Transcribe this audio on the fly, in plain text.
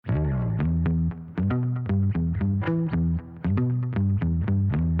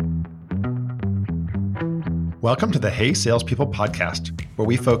Welcome to the Hey Salespeople podcast, where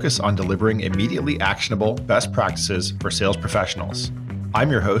we focus on delivering immediately actionable best practices for sales professionals. I'm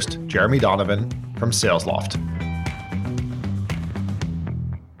your host, Jeremy Donovan from SalesLoft.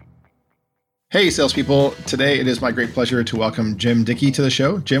 Hey salespeople, today it is my great pleasure to welcome Jim Dickey to the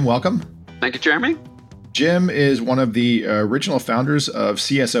show. Jim, welcome. Thank you, Jeremy. Jim is one of the original founders of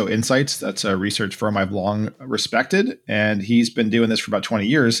CSO Insights. That's a research firm I've long respected, and he's been doing this for about 20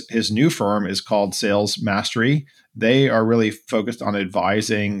 years. His new firm is called Sales Mastery. They are really focused on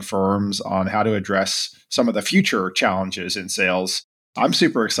advising firms on how to address some of the future challenges in sales. I'm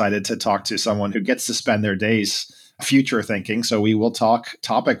super excited to talk to someone who gets to spend their days future thinking. So we will talk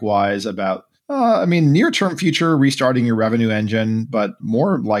topic-wise about near-term future, restarting your revenue engine, but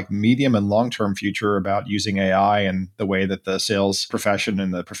more like medium and long-term future about using AI and the way that the sales profession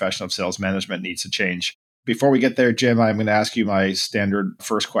and the profession of sales management needs to change. Before we get there, Jim, I'm going to ask you my standard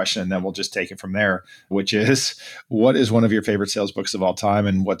first question, and then we'll just take it from there, which is, what is one of your favorite sales books of all time,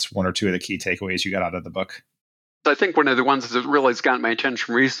 and what's one or two of the key takeaways you got out of the book? I think one of the ones that really has gotten my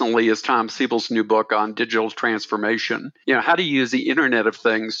attention recently is Tom Siebel's new book on digital transformation. How to use the Internet of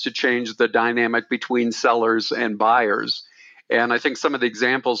Things to change the dynamic between sellers and buyers. And I think some of the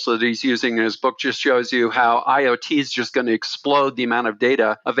examples that he's using in his book just shows you how IoT is just going to explode the amount of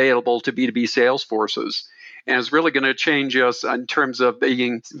data available to B2B sales forces. And it's really going to change us in terms of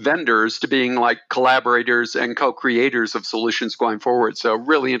being vendors to being like collaborators and co-creators of solutions going forward. So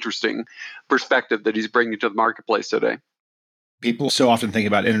really interesting perspective that he's bringing to the marketplace today. People so often think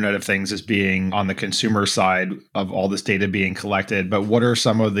about Internet of Things as being on the consumer side of all this data being collected, but what are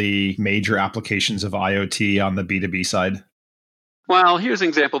some of the major applications of IoT on the B2B side? Well, here's an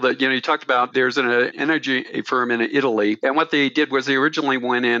example that, you talked about. There's an energy firm in Italy, and what they did was they originally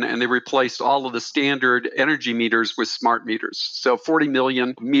went in and they replaced all of the standard energy meters with smart meters. So 40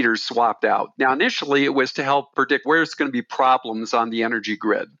 million meters swapped out. Now, initially, it was to help predict where it's going to be problems on the energy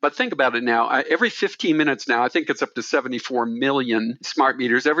grid. But think about it now. Every 15 minutes now, I think it's up to 74 million smart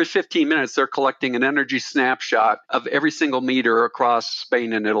meters. Every 15 minutes, they're collecting an energy snapshot of every single meter across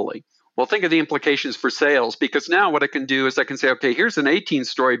Spain and Italy. Well, think of the implications for sales, because now what I can do is I can say, okay, here's an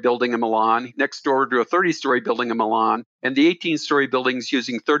 18-story building in Milan, next door to a 30-story building in Milan, and the 18-story building is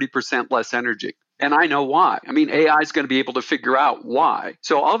using 30% less energy. And I know why. AI is going to be able to figure out why.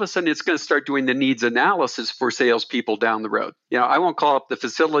 So all of a sudden, it's going to start doing the needs analysis for salespeople down the road. I won't call up the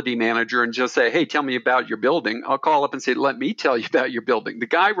facility manager and just say, hey, tell me about your building. I'll call up and say, let me tell you about your building. The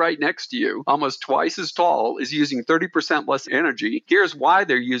guy right next to you, almost twice as tall, is using 30% less energy. Here's why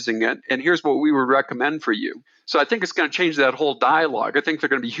they're using it, and here's what we would recommend for you. So I think it's going to change that whole dialogue. I think there are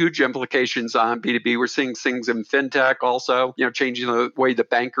going to be huge implications on B2B. We're seeing things in fintech also, changing the way the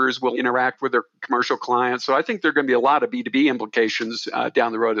bankers will interact with their commercial clients. So I think there are going to be a lot of B2B implications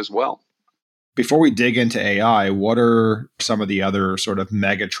down the road as well. Before we dig into AI, what are some of the other sort of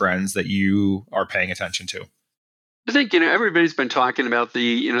mega trends that you are paying attention to? I think, everybody's been talking about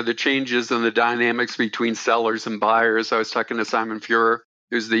the changes and the dynamics between sellers and buyers. I was talking to Simon Fuhrer,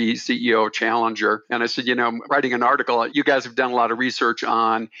 who's the CEO of Challenger. And I said, I'm writing an article. You guys have done a lot of research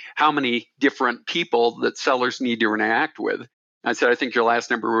on how many different people that sellers need to interact with. I said, I think your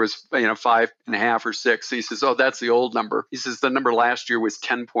last number was, 5.5 or 6. He says, oh, that's the old number. He says, the number last year was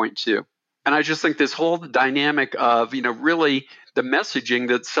 10.2. And I just think this whole dynamic of, really the messaging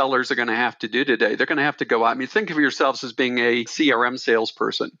that sellers are going to have to do today, they're going to have to go out. Think of yourselves as being a CRM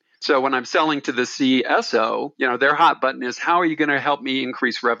salesperson. So when I'm selling to the CSO, their hot button is, how are you going to help me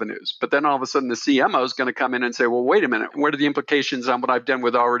increase revenues? But then all of a sudden the CMO is going to come in and say, well, wait a minute, what are the implications on what I've done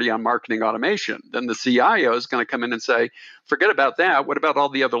with already on marketing automation? Then the CIO is going to come in and say, forget about that. What about all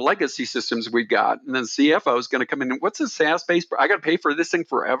the other legacy systems we've got? And then the CFO is going to come in and, what's a SaaS-based? I got to pay for this thing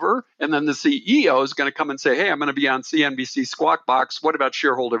forever. And then the CEO is going to come and say, hey, I'm going to be on CNBC Squawk Box. What about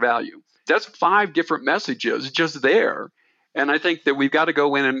shareholder value? That's 5 different messages just there. And I think that we've got to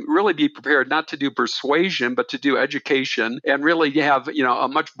go in and really be prepared not to do persuasion, but to do education and really have, a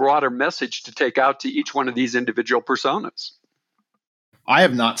much broader message to take out to each one of these individual personas. I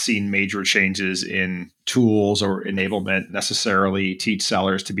have not seen major changes in tools or enablement necessarily teach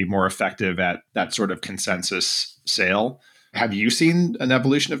sellers to be more effective at that sort of consensus sale. Have you seen an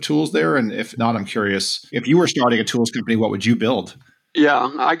evolution of tools there? And if not, I'm curious, if you were starting a tools company, what would you build?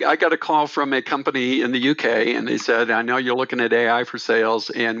 Yeah, I got a call from a company in the UK, and they said, I know you're looking at AI for sales,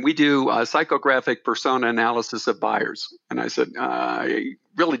 and we do psychographic persona analysis of buyers. And I said, I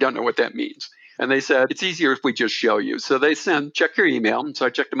really don't know what that means. And they said, it's easier if we just show you. So they sent, check your email. And so I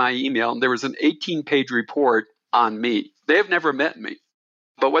checked my email, and there was an 18-page report on me. They have never met me.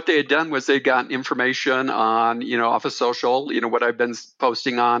 But what they had done was they'd gotten information on, off of social, what I've been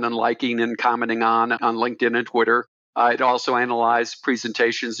posting on and liking and commenting on LinkedIn and Twitter. It also analyzed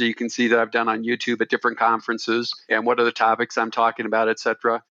presentations that you can see that I've done on YouTube at different conferences and what are the topics I'm talking about, et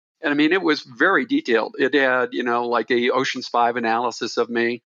cetera. And I mean, it was very detailed. It had, like a Ocean's 5 analysis of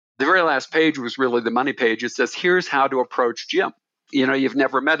me. The very last page was really the money page. It says, here's how to approach Jim. You've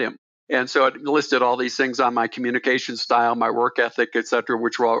never met him. And so it listed all these things on my communication style, my work ethic, et cetera,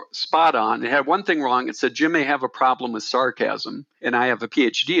 which were all spot on. It had one thing wrong. It said, Jim may have a problem with sarcasm, and I have a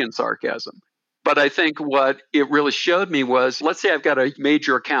PhD in sarcasm. But I think what it really showed me was, let's say I've got a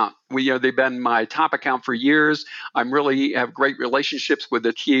major account. They've been my top account for years. I'm really have great relationships with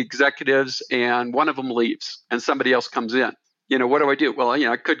the key executives, and one of them leaves and somebody else comes in. What do I do? Well,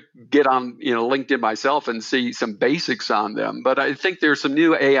 I could get on, LinkedIn myself and see some basics on them. But I think there's some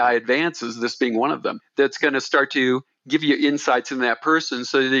new AI advances, this being one of them, that's going to start to give you insights in that person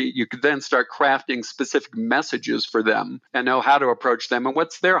so that you could then start crafting specific messages for them and know how to approach them and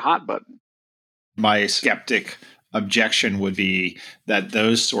what's their hot button. My skeptic objection would be that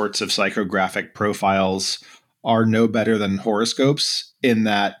those sorts of psychographic profiles are no better than horoscopes in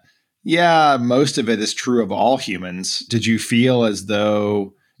that, yeah, most of it is true of all humans. Did you feel as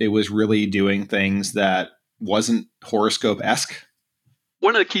though it was really doing things that wasn't horoscope-esque?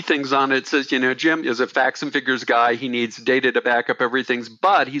 One of the key things on it says, Jim is a facts and figures guy. He needs data to back up everything,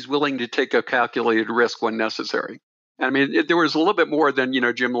 but he's willing to take a calculated risk when necessary. I mean, there was a little bit more than,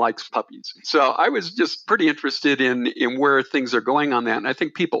 Jim likes puppies. So I was just pretty interested in where things are going on that. And I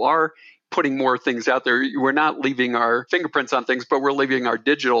think people are putting more things out there. We're not leaving our fingerprints on things, but we're leaving our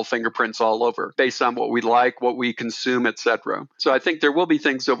digital fingerprints all over based on what we like, what we consume, et cetera. So I think there will be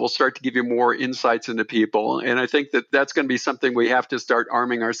things that will start to give you more insights into people. And I think that that's going to be something we have to start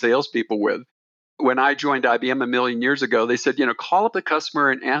arming our salespeople with. When I joined IBM a million years ago, they said, call up the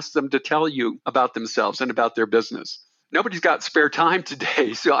customer and ask them to tell you about themselves and about their business. Nobody's got spare time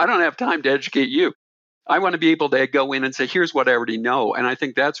today, so I don't have time to educate you. I want to be able to go in and say, here's what I already know. And I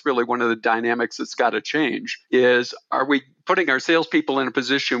think that's really one of the dynamics that's got to change is, are we putting our salespeople in a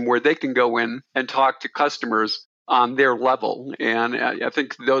position where they can go in and talk to customers on their level? And I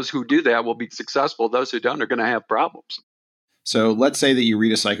think those who do that will be successful. Those who don't are going to have problems. So let's say that you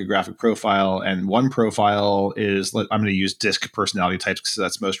read a psychographic profile and one profile is, I'm going to use DISC personality types because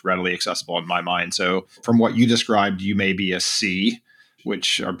that's most readily accessible in my mind. So from what you described, you may be a C,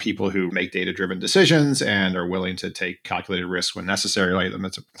 which are people who make data-driven decisions and are willing to take calculated risks when necessary. Right? And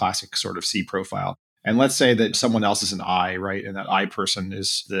that's a classic sort of C profile. And let's say that someone else is an I, right? And that I person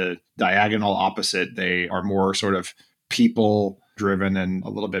is the diagonal opposite. They are more sort of people-driven and a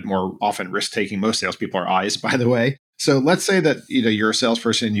little bit more often risk-taking. Most salespeople are I's, by the way. So let's say that you're a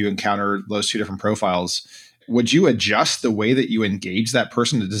salesperson and you encounter those two different profiles. Would you adjust the way that you engage that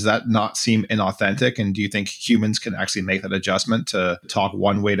person? Does that not seem inauthentic? And do you think humans can actually make that adjustment to talk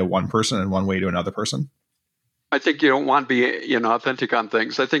one way to one person and one way to another person? I think you don't want to be authentic on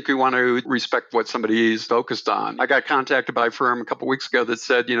things. I think we want to respect what somebody is focused on. I got contacted by a firm a couple of weeks ago that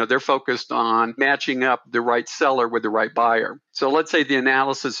said, they're focused on matching up the right seller with the right buyer. So let's say the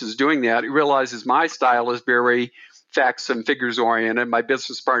analysis is doing that. It realizes my style is very facts and figures oriented. My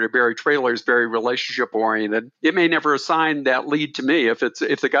business partner, Barry Trailer, is very relationship oriented. It may never assign that lead to me. If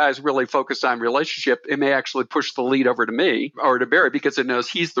the guy's really focused on relationship, it may actually push the lead over to me or to Barry because it knows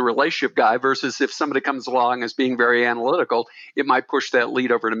he's the relationship guy, versus if somebody comes along as being very analytical, it might push that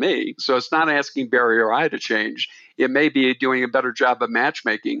lead over to me. So it's not asking Barry or I to change. It may be doing a better job of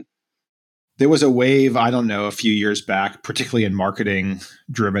matchmaking. There was a wave, I don't know, a few years back, particularly in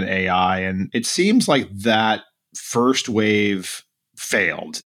marketing-driven AI, and it seems like that first wave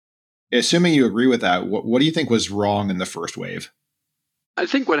failed. Assuming you agree with that, what do you think was wrong in the first wave? I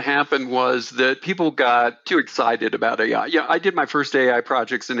think what happened was that people got too excited about AI. Yeah, I did my first AI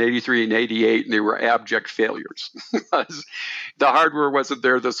projects in 83 and 88, and they were abject failures. The hardware wasn't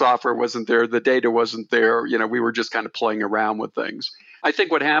there, the software wasn't there, the data wasn't there. We were just kind of playing around with things. I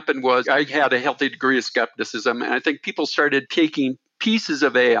think what happened was I had a healthy degree of skepticism, and I think people started taking pieces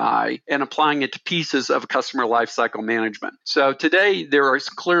of AI and applying it to pieces of customer lifecycle management. So today, there are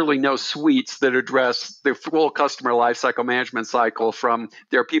clearly no suites that address the full customer lifecycle management cycle, from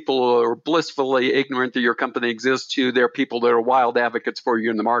there are people who are blissfully ignorant that your company exists to there are people that are wild advocates for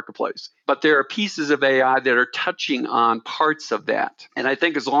you in the marketplace. But there are pieces of AI that are touching on parts of that. And I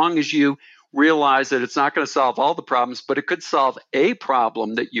think as long as you realize that it's not going to solve all the problems, but it could solve a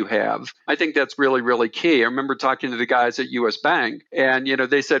problem that you have, I think that's really, really key. I remember talking to the guys at US Bank, and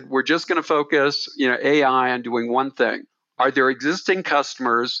they said, we're just going to focus AI on doing one thing. Are there existing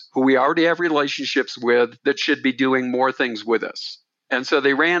customers who we already have relationships with that should be doing more things with us? And so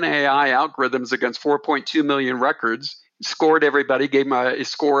they ran AI algorithms against 4.2 million records, scored everybody, gave them a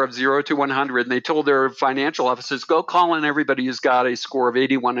score of 0 to 100, and they told their financial officers, go call in everybody who's got a score of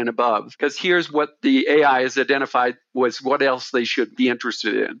 81 and above, because here's what the AI has identified was what else they should be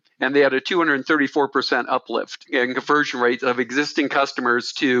interested in. And they had a 234% uplift in conversion rate of existing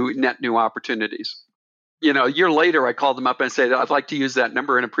customers to net new opportunities. A year later, I called them up and said, I'd like to use that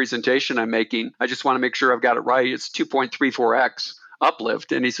number in a presentation I'm making. I just want to make sure I've got it right. It's 2.34x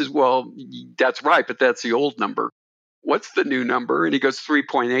uplift. And he says, well, that's right, but that's the old number. What's the new number? And he goes,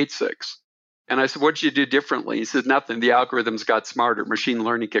 3.86. And I said, what did you do differently? He says, nothing. The algorithms got smarter. Machine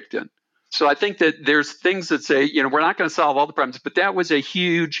learning kicked in. So I think that there's things that say, we're not going to solve all the problems, but that was a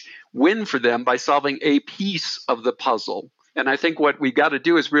huge win for them by solving a piece of the puzzle. And I think what we've got to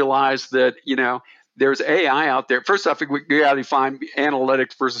do is realize that, there's AI out there. First off, we got to define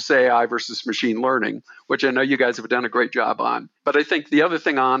analytics versus AI versus machine learning, which I know you guys have done a great job on. But I think the other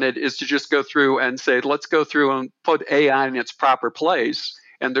thing on it is to just go through and say, let's go through and put AI in its proper place.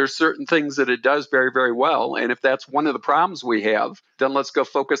 And there's certain things that it does very, very well. And if that's one of the problems we have, then let's go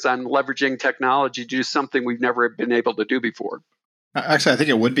focus on leveraging technology to do something we've never been able to do before. Actually, I think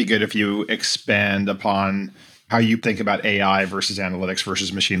it would be good if you expand upon how you think about AI versus analytics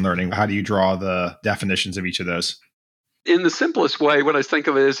versus machine learning. How do you draw the definitions of each of those? In the simplest way, what I think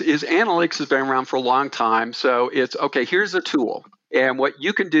of is analytics has been around for a long time. So it's, okay, here's a tool. And what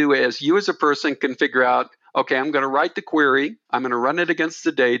you can do is you as a person can figure out, okay, I'm going to write the query. I'm going to run it against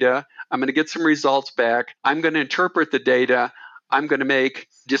the data. I'm going to get some results back. I'm going to interpret the data. I'm going to make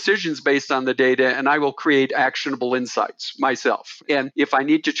decisions based on the data, and I will create actionable insights myself. And if I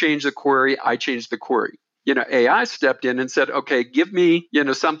need to change the query, I change the query. AI stepped in and said, okay, give me,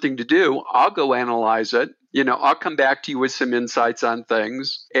 something to do. I'll go analyze it. I'll come back to you with some insights on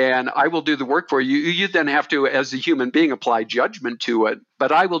things, and I will do the work for you. You then have to, as a human being, apply judgment to it.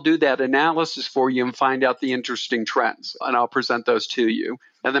 But I will do that analysis for you and find out the interesting trends, and I'll present those to you.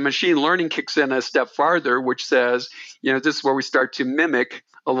 And the machine learning kicks in a step farther, which says, this is where we start to mimic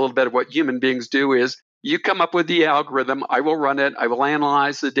a little bit of what human beings do is, you come up with the algorithm, I will run it, I will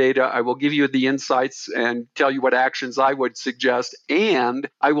analyze the data, I will give you the insights and tell you what actions I would suggest, and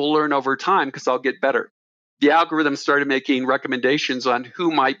I will learn over time because I'll get better. The algorithm started making recommendations on who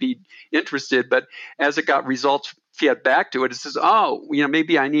might be interested, but as it got results fed back to it, it says,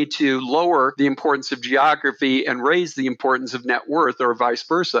 maybe I need to lower the importance of geography and raise the importance of net worth or vice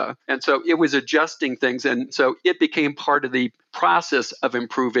versa. And so it was adjusting things, and so it became part of the process of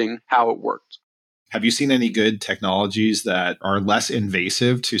improving how it worked. Have you seen any good technologies that are less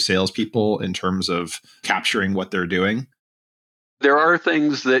invasive to salespeople in terms of capturing what they're doing? There are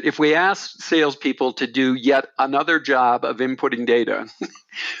things that if we ask salespeople to do yet another job of inputting data,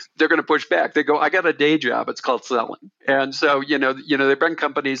 they're going to push back. They go, I got a day job. It's called selling. And so, there have been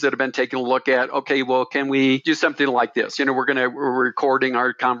companies that have been taking a look at, okay, well, can we do something like this? We're recording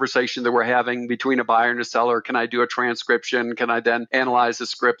our conversation that we're having between a buyer and a seller. Can I do a transcription? Can I then analyze the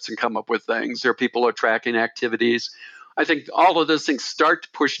scripts and come up with things? There are people who are tracking activities. I think all of those things start to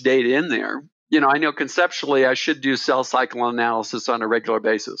push data in there. I know conceptually I should do sales cycle analysis on a regular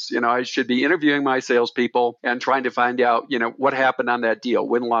basis. I should be interviewing my salespeople and trying to find out, what happened on that deal,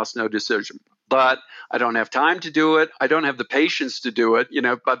 win, loss, no decision. But I don't have time to do it. I don't have the patience to do it.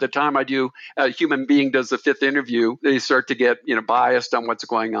 By the time a human being does the fifth interview, they start to get, biased on what's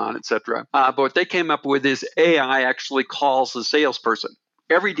going on, et cetera. But what they came up with is AI actually calls the salesperson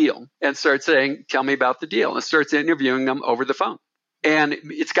every deal and starts saying, tell me about the deal, and starts interviewing them over the phone. And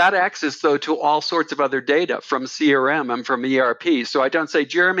it's got access, though, to all sorts of other data from CRM and from ERP. So I don't say,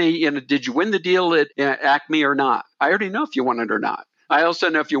 Jeremy, did you win the deal at Acme or not? I already know if you won it or not. I also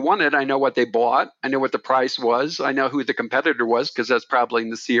know if you won it, I know what they bought. I know what the price was. I know who the competitor was because that's probably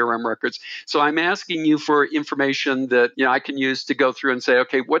in the CRM records. So I'm asking you for information that I can use to go through and say,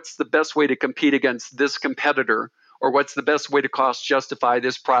 okay, what's the best way to compete against this competitor? Or what's the best way to cost justify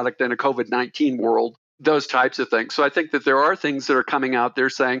this product in a COVID-19 world? Those types of things. So I think that there are things that are coming out there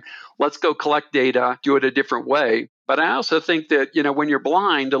saying, let's go collect data, do it a different way. But I also think that, when you're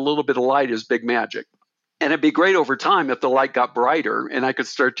blind, a little bit of light is big magic. And it'd be great over time if the light got brighter and I could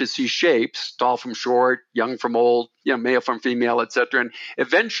start to see shapes, tall from short, young from old, male from female, et cetera. And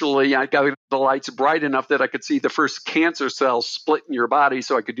eventually I got the lights bright enough that I could see the first cancer cells split in your body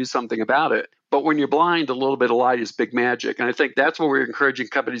so I could do something about it. But when you're blind, a little bit of light is big magic. And I think that's what we're encouraging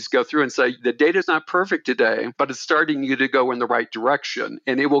companies to go through and say, the data is not perfect today, but it's starting you to go in the right direction.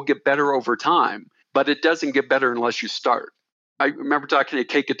 And it will get better over time, but it doesn't get better unless you start. I remember talking to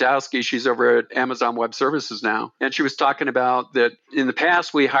Kate Katowski. She's over at Amazon Web Services now. And she was talking about that in the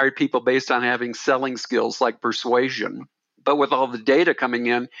past, we hired people based on having selling skills like persuasion. But with all the data coming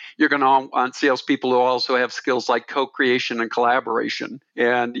in, you're going to want salespeople who also have skills like co-creation and collaboration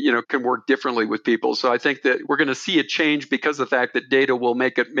and, can work differently with people. So I think that we're going to see a change because of the fact that data will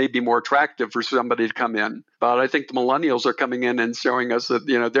make it maybe more attractive for somebody to come in. But I think the millennials are coming in and showing us that,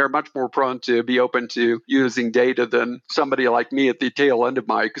 they're much more prone to be open to using data than somebody like me at the tail end of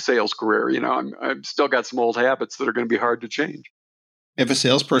my sales career. I've still got some old habits that are going to be hard to change. If a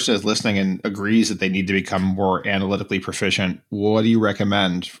salesperson is listening and agrees that they need to become more analytically proficient, what do you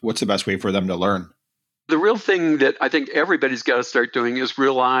recommend? What's the best way for them to learn? The real thing that I think everybody's got to start doing is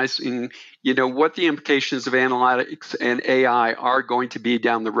realizing, what the implications of analytics and AI are going to be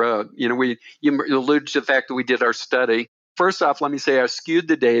down the road. You alluded to the fact that we did our study. First off, let me say I skewed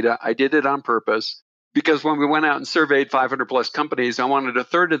the data. I did it on purpose because when we went out and surveyed 500 plus companies, I wanted a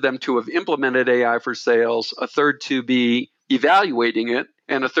third of them to have implemented AI for sales, a third to be evaluating it,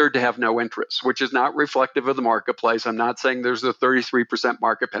 and a third to have no interest, which is not reflective of the marketplace. I'm not saying there's a 33%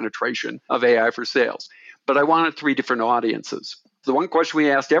 market penetration of AI for sales, but I wanted 3 different audiences. The one question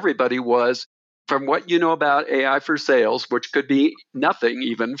we asked everybody was, from what you know about AI for sales, which could be nothing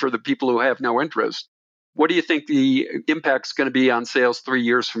even for the people who have no interest, what do you think the impact's going to be on sales 3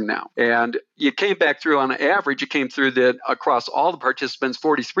 years from now? And you came back through on average, it came through that across all the participants,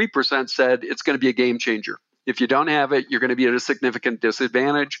 43% said it's going to be a game changer. If you don't have it, you're going to be at a significant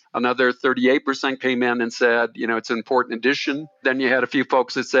disadvantage. Another 38% came in and said, it's an important addition. Then you had a few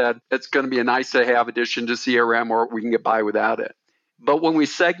folks that said it's going to be a nice to have addition to CRM, or we can get by without it. But when we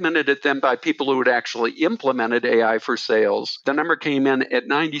segmented it then by people who had actually implemented AI for sales, the number came in at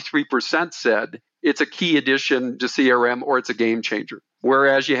 93% said it's a key addition to CRM or it's a game changer.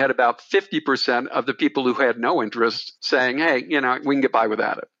 Whereas you had about 50% of the people who had no interest saying, hey, we can get by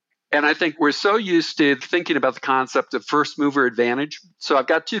without it. And I think we're so used to thinking about the concept of first mover advantage. So I've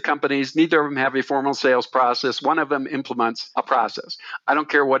got 2 companies. Neither of them have a formal sales process. One of them implements a process. I don't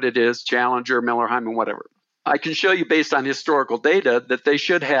care what it is, Challenger, Miller Heiman, whatever. I can show you based on historical data that they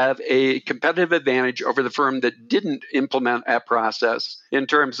should have a competitive advantage over the firm that didn't implement that process in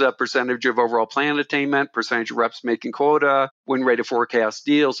terms of percentage of overall plan attainment, percentage of reps making quota, win rate of forecast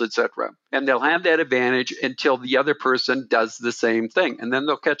deals, etc. And they'll have that advantage until the other person does the same thing, and then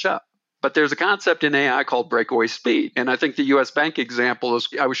they'll catch up. But there's a concept in AI called breakaway speed. And I think the US Bank example is,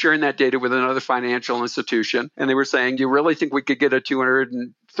 I was sharing that data with another financial institution, and they were saying, you really think we could get a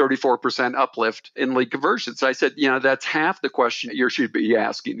 234% uplift in lead conversions? I said, that's half the question you should be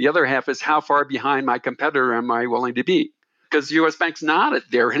asking. The other half is, how far behind my competitor am I willing to be? Because US Bank's not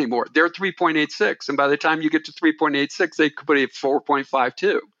there anymore. They're 3.86. And by the time you get to 3.86, they could put it at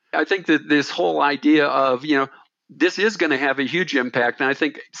 4.52. I think that this whole idea of, this is going to have a huge impact. And I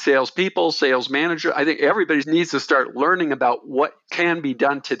think salespeople, sales managers, I think everybody needs to start learning about what can be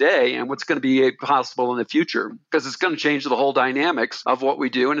done today and what's going to be possible in the future, because it's going to change the whole dynamics of what we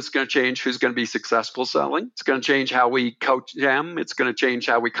do. And it's going to change who's going to be successful selling. It's going to change how we coach them. It's going to change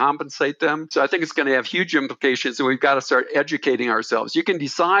how we compensate them. So I think it's going to have huge implications, and we've got to start educating ourselves. You can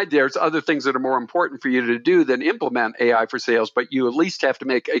decide there's other things that are more important for you to do than implement AI for sales, but you at least have to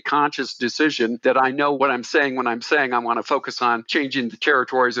make a conscious decision that I know what I'm saying when I'm saying I want to focus on changing the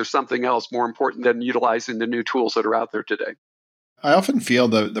territories or something else more important than utilizing the new tools that are out there today. I often feel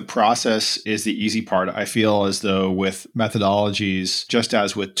the process is the easy part. I feel as though with methodologies, just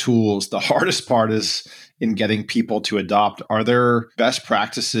as with tools, the hardest part is in getting people to adopt. Are there best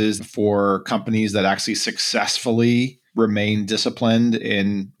practices for companies that actually successfully remain disciplined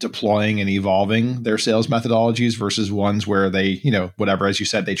in deploying and evolving their sales methodologies versus ones where they, whatever, as you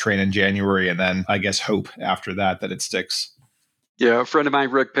said, they train in January and then I guess hope after that it sticks? Yeah, a friend of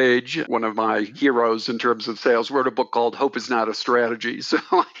mine, Rick Page, one of my heroes in terms of sales, wrote a book called Hope is Not a Strategy. So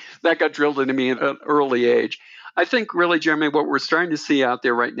that got drilled into me at an early age. I think really, Jeremy, what we're starting to see out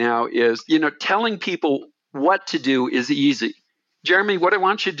there right now is, telling people what to do is easy. Jeremy, what I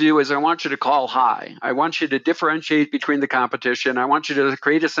want you to do is I want you to call high. I want you to differentiate between the competition. I want you to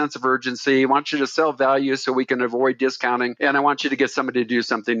create a sense of urgency. I want you to sell value so we can avoid discounting. And I want you to get somebody to do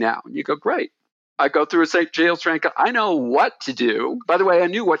something now. And you go, great. I go through a sales training. I know what to do. By the way, I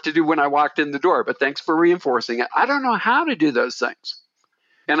knew what to do when I walked in the door, but thanks for reinforcing it. I don't know how to do those things.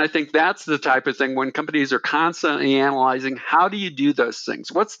 And I think that's the type of thing when companies are constantly analyzing, how do you do those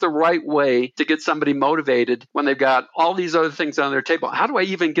things? What's the right way to get somebody motivated when they've got all these other things on their table? How do I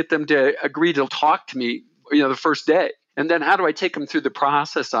even get them to agree to talk to me, the first day? And then how do I take them through the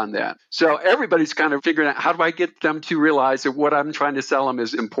process on that? So everybody's kind of figuring out, how do I get them to realize that what I'm trying to sell them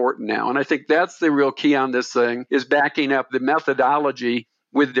is important now? And I think that's the real key on this thing, is backing up the methodology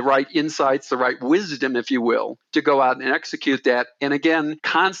with the right insights, the right wisdom, if you will, to go out and execute that. And again,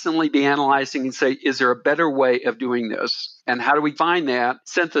 constantly be analyzing and say, is there a better way of doing this? And how do we find that,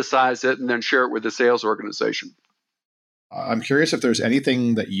 synthesize it, and then share it with the sales organization? I'm curious if there's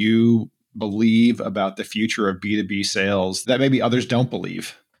anything that you believe about the future of B2B sales that maybe others don't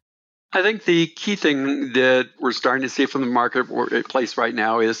believe. I think the key thing that we're starting to see from the marketplace right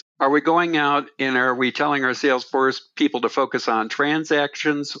now is, are we going out and are we telling our Salesforce people to focus on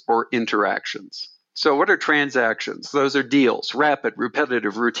transactions or interactions? So what are transactions? Those are deals, rapid,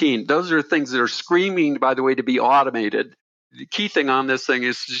 repetitive, routine. Those are things that are screaming, by the way, to be automated. The key thing on this thing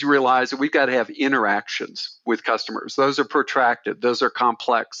is to realize that we've got to have interactions with customers. Those are protracted. Those are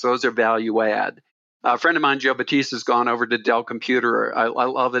complex. Those are value add. A friend of mine, Joe Batista, has gone over to Dell Computer. I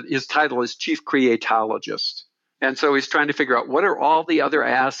love it. His title is Chief Creatologist. And so he's trying to figure out what are all the other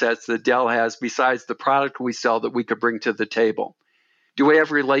assets that Dell has besides the product we sell that we could bring to the table. Do we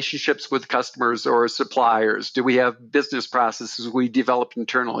have relationships with customers or suppliers? Do we have business processes we develop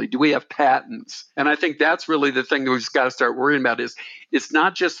internally? Do we have patents? And I think that's really the thing that we've got to start worrying about is it's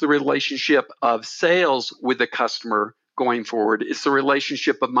not just the relationship of sales with the customer going forward. It's the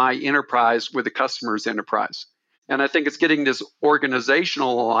relationship of my enterprise with the customer's enterprise. And I think it's getting this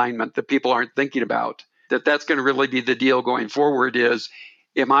organizational alignment that people aren't thinking about, that's going to really be the deal going forward is,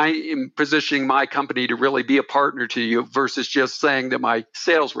 am I positioning my company to really be a partner to you versus just saying that my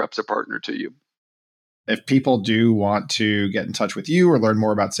sales rep's a partner to you? If people do want to get in touch with you or learn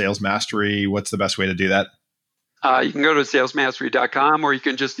more about Sales Mastery, what's the best way to do that? You can go to salesmastery.com or you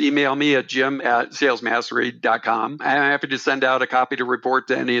can just email me at jim@salesmastery.com. I'm happy to send out a copy to report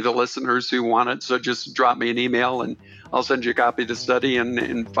to any of the listeners who want it. So just drop me an email and I'll send you a copy of the study and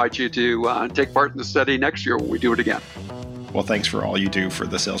invite you to take part in the study next year when we do it again. Well, thanks for all you do for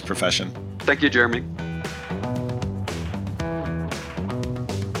the sales profession. Thank you, Jeremy.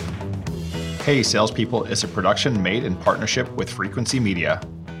 Hey Salespeople is a production made in partnership with Frequency Media.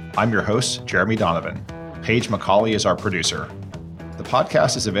 I'm your host, Jeremy Donovan. Paige McCauley is our producer. The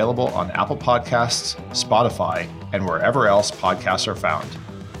podcast is available on Apple Podcasts, Spotify, and wherever else podcasts are found.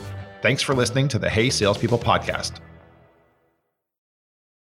 Thanks for listening to the Hey Salespeople podcast.